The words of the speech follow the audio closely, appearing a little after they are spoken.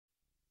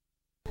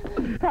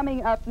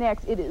Coming up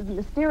next, it is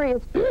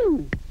mysterious.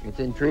 It's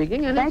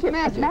intriguing and it's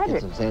magic. It's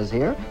magic. It says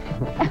here.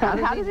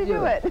 How does he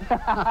do it?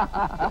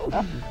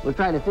 We'll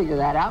try to figure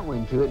that out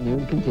when 2 at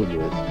Noon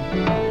continues.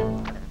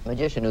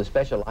 Magician who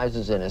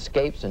specializes in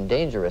escapes and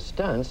dangerous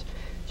stunts,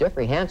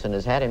 Geoffrey Hansen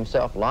has had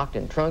himself locked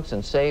in trunks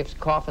and safes,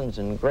 coffins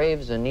and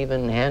graves, and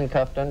even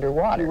handcuffed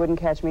underwater. You wouldn't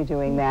catch me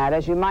doing that.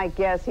 As you might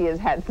guess, he has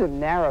had some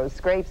narrow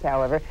scrapes,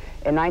 however.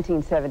 In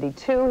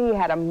 1972, he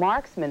had a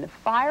marksman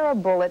fire a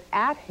bullet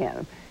at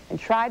him and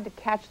tried to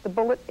catch the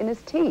bullet in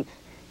his teeth.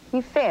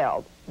 He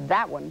failed.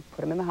 That one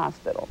put him in the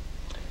hospital.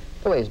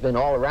 Well, he's been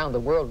all around the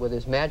world with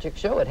his magic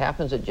show. It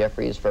happens that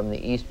Geoffrey is from the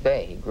East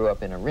Bay. He grew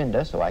up in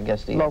Orinda, so I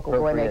guess the Local boy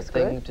appropriate makes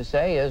thing good. to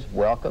say is,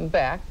 welcome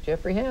back,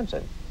 Geoffrey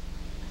Hansen.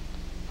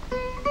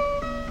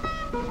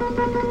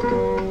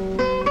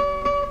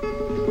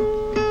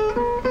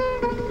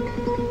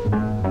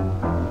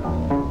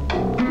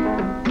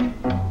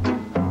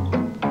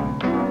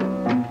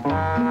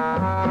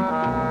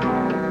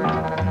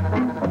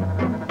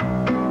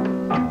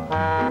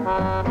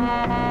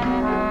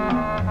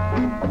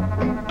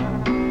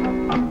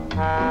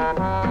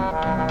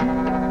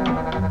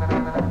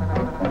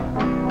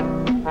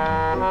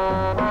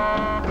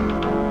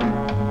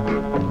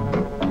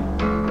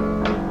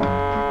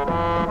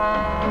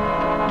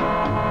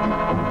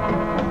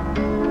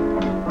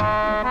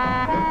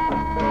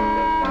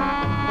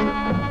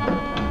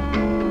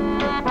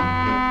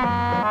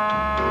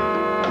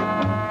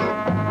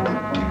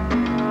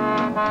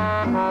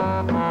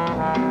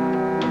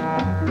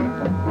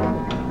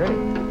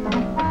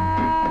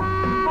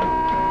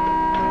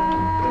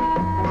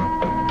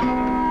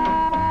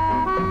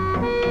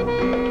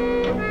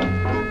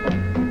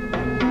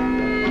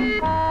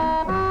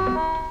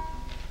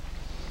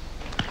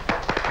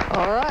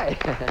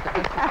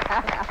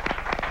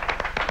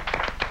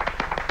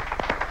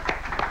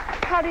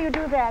 How do you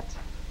do that?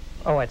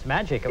 Oh, it's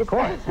magic, of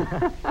course.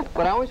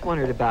 What I always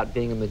wondered about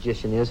being a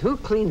magician is, who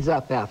cleans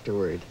up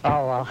afterward?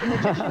 Oh, well. The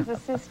magician's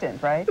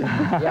assistant, right?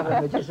 Yeah, but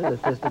a magician's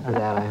assistant for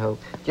that, I hope.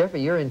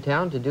 Geoffrey, you're in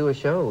town to do a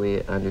show,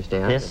 we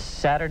understand. This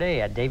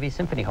Saturday at Davies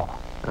Symphony Hall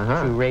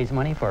Uh-huh. to raise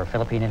money for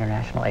Philippine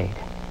International Aid.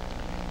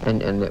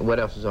 And what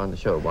else is on the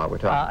show while we're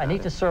talking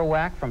Anita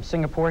Surwak from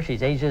Singapore.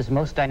 She's Asia's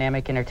most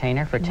dynamic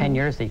entertainer. For 10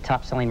 years, the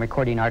top-selling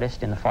recording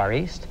artist in the Far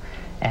East.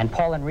 And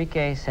Paul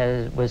Enriquez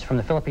was from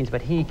the Philippines,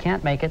 but he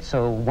can't make it,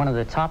 so one of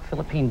the top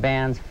Philippine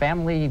bands,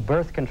 Family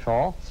Birth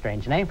Control,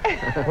 strange name,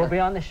 will be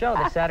on the show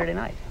this Saturday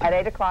night. At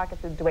 8 o'clock at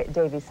the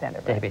Davies Center,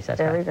 right? Davies, that's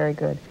very, right. very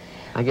good.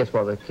 I guess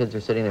while the kids are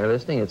sitting there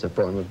listening, it's a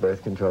form of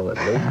birth control at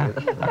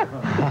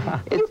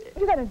least.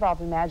 You got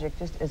involved in magic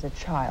just as a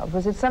child.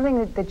 Was it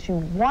something that you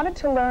wanted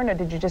to learn, or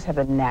did you just have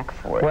a knack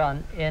for it? Well,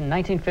 in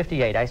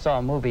 1958, I saw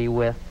a movie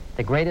with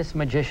the greatest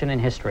magician in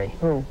history,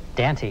 Who?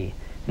 Dante.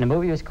 And the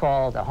movie was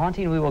called A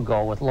Haunting We Will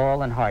Go with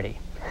Laurel and Hardy.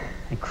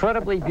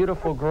 Incredibly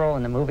beautiful girl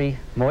in the movie,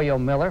 Moyo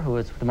Miller, who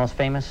is the most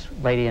famous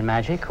lady in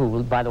magic,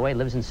 who, by the way,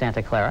 lives in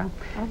Santa Clara.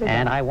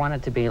 And I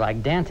wanted to be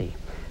like Dante.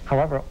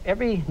 However,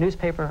 every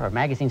newspaper or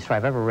magazine story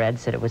I've ever read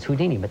said it was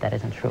Houdini, but that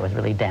isn't true. It was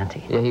really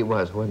Dante. Yeah, he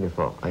was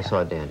wonderful. I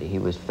saw Dante. He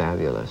was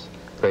fabulous.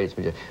 Greatest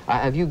magician.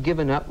 Have you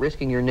given up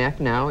risking your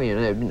neck now? You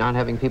know, not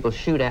having people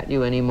shoot at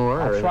you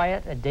anymore? I'll try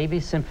it at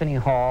Davies Symphony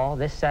Hall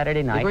this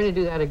Saturday night. You're going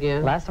to do that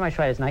again? Last time I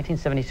tried it was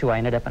 1972. I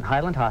ended up in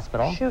Highland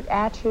Hospital. Shoot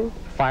at you?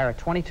 Fire a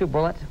 .22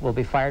 bullet. Will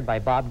be fired by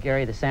Bob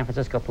Gary, the San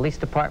Francisco Police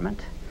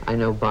Department. I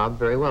know Bob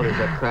very well. He's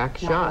a crack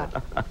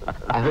shot.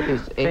 I hope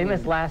he's aiming.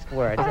 Famous last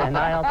words, and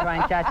I'll try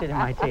and catch it in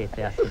my teeth,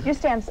 yes. You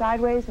stand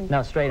sideways? And...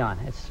 No, straight on.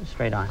 It's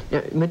straight on.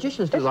 Yeah,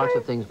 magicians do lots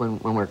of things when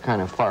we're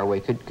kind of far away.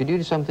 Could you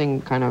do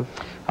something kind of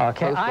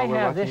Okay, close I while we're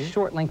have watching this you?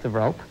 short length of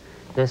rope,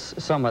 this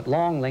somewhat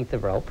long length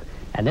of rope,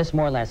 and this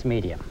more or less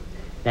medium.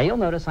 Now, you'll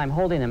notice I'm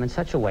holding them in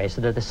such a way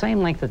so they're the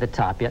same length at the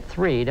top, yet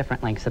 3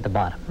 different lengths at the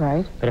bottom.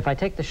 Right. But if I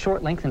take the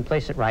short length and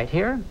place it right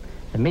here,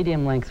 the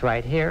medium length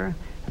right here,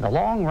 and the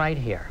long right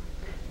here.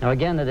 Now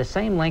again, they're the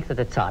same length at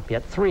the top,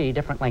 yet 3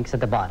 different lengths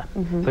at the bottom.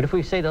 But if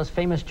we say those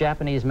famous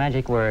Japanese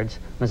magic words,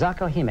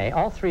 Mazako Hime,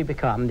 all 3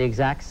 become the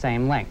exact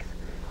same length.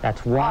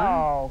 That's 1,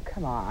 Oh,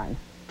 come on.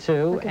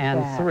 2,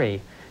 and that. 3.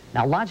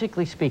 Now,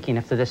 logically speaking,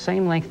 if they're the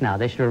same length now,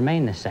 they should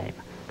remain the same.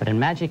 But in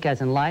magic,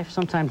 as in life,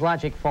 sometimes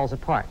logic falls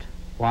apart.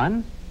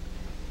 1,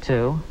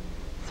 2,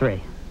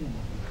 3.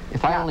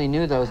 If I only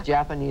knew those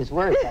Japanese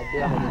words, I'd be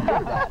able to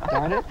do that,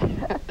 darn it.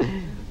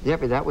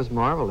 Geoffrey, that was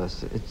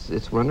marvelous.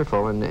 It's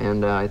wonderful,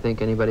 and I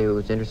think anybody who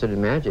was interested in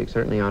magic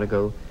certainly ought to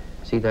go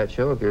see that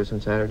show of yours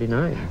on Saturday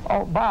night.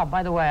 Oh, Bob,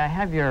 by the way, I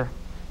have your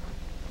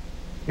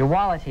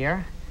wallet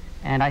here,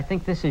 and I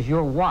think this is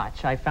your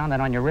watch. I found that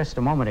on your wrist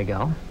a moment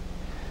ago.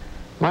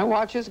 My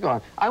watch is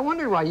gone. I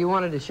wondered why you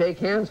wanted to shake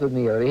hands with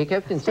me earlier. He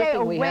kept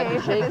insisting we had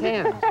to shake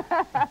hands.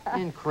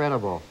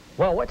 Incredible.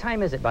 Well, what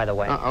time is it, by the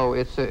way?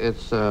 It's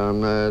 5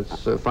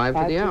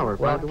 to the hour.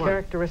 Well, 5 to 1.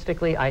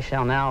 characteristically, I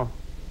shall now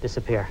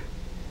disappear.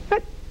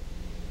 But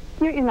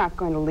you're not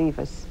going to leave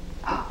us.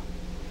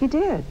 He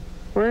did.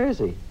 Where is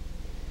he?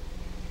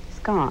 He's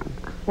gone.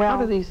 Well, how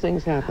do these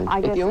things happen?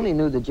 I If guess you only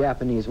knew the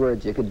Japanese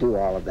words, you could do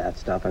all of that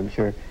stuff, I'm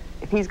sure.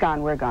 if he's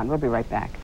gone, we're gone. We'll be right back.